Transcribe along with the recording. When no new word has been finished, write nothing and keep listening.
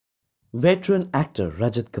Veteran actor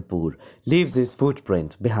Rajat leaves his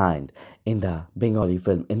footprint behind in the Bengali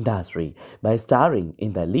film industry by starring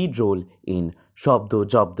in the lead role in Shobdo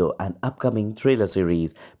Jobdo, an upcoming thriller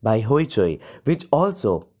series by Hoichoi, which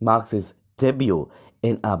also marks his debut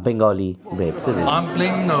in a Bengali web I'm series.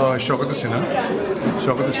 playing Shobdo Sinha.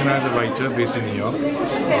 Shobdo Sinha is a writer based in New York,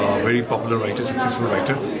 very popular writer, successful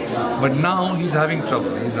writer. But now he's having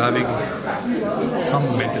trouble. He's having some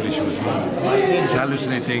mental issues. He's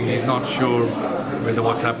hallucinating. He's not sure whether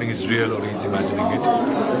what's happening is real or he's imagining it.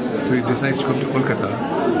 So he decides to come to Kolkata.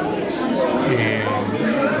 And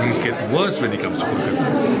things get worse when he comes to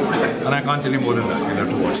Kolkata. And I can't tell you more than that. You'll have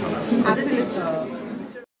to watch now.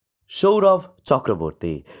 Shourav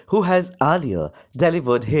Chakraborty, who has earlier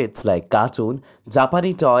delivered hits like Cartoon,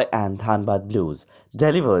 Japani Toy and Dhanbad Blues,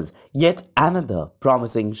 delivers yet another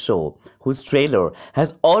promising show whose trailer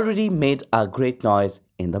has already made a great noise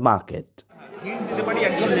in the market. Hint দিতে পারি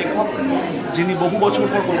একজন লেখক যিনি বহু বছর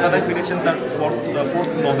পর কলকাতায় ফিরেছেন তার ফোর্থ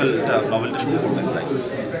নভেলটা শুরু করবেন তাই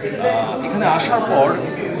এখানে আসার পর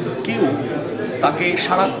কেউ তাকে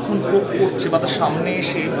সারাক্ষণ পোক করছে বা তার সামনে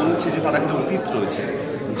এসে বলছে যে তার একটা অতীত রয়েছে,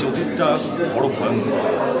 যে অতীতটা বড় ভয়ঙ্কর।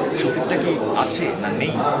 সে অতীতটা কি আছে না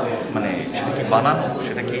নেই, মানে সেটা কি বানানো,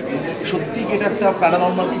 সেটা কি সত্যি কি এটা একটা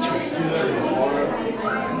প্যারানর্মাল কিছু?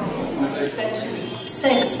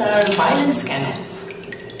 Sex or violence can it?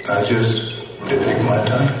 I just depict my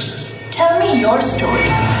times. Tell me your story.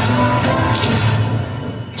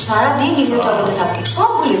 সারাদিন নিজের জগতে থাকি, সব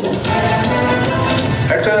ভুলে যান।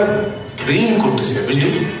 একটা ড্রিম করতেছে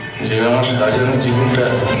বুঝলি, যে আমার সাজানো জীবনটা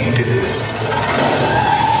হেঁটে দেবে।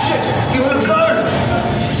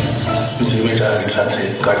 যে মেয়েটা আগের রাত্রে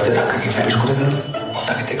গাড়িতে ধাক্কা খেয়ে ভ্যানিশ করে গেল,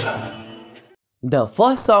 তাকে দেখলাম। The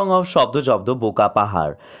first song of Shobdo Jobdo Boka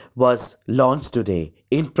Pahar was launched today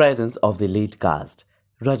in presence of the lead cast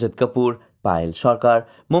Rajat Kapoor, Paayel Sarkar,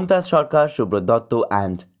 Mumtaz Sarkar, Shobdo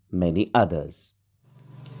and many others.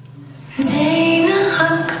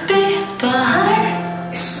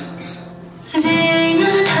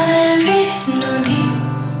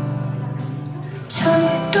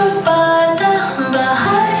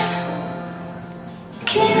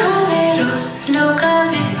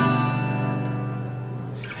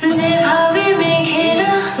 যেভাবে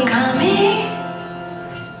মেঘেরা ঘামে,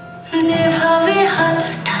 যেভাবে হাত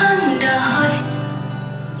ঠান্ডা হয়,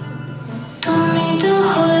 তুমি তো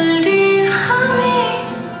হলদি খাবে,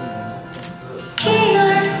 কি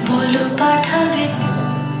আর বলো পাঠাবে,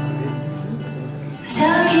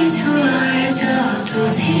 যা কিছু আর যত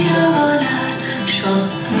ছিল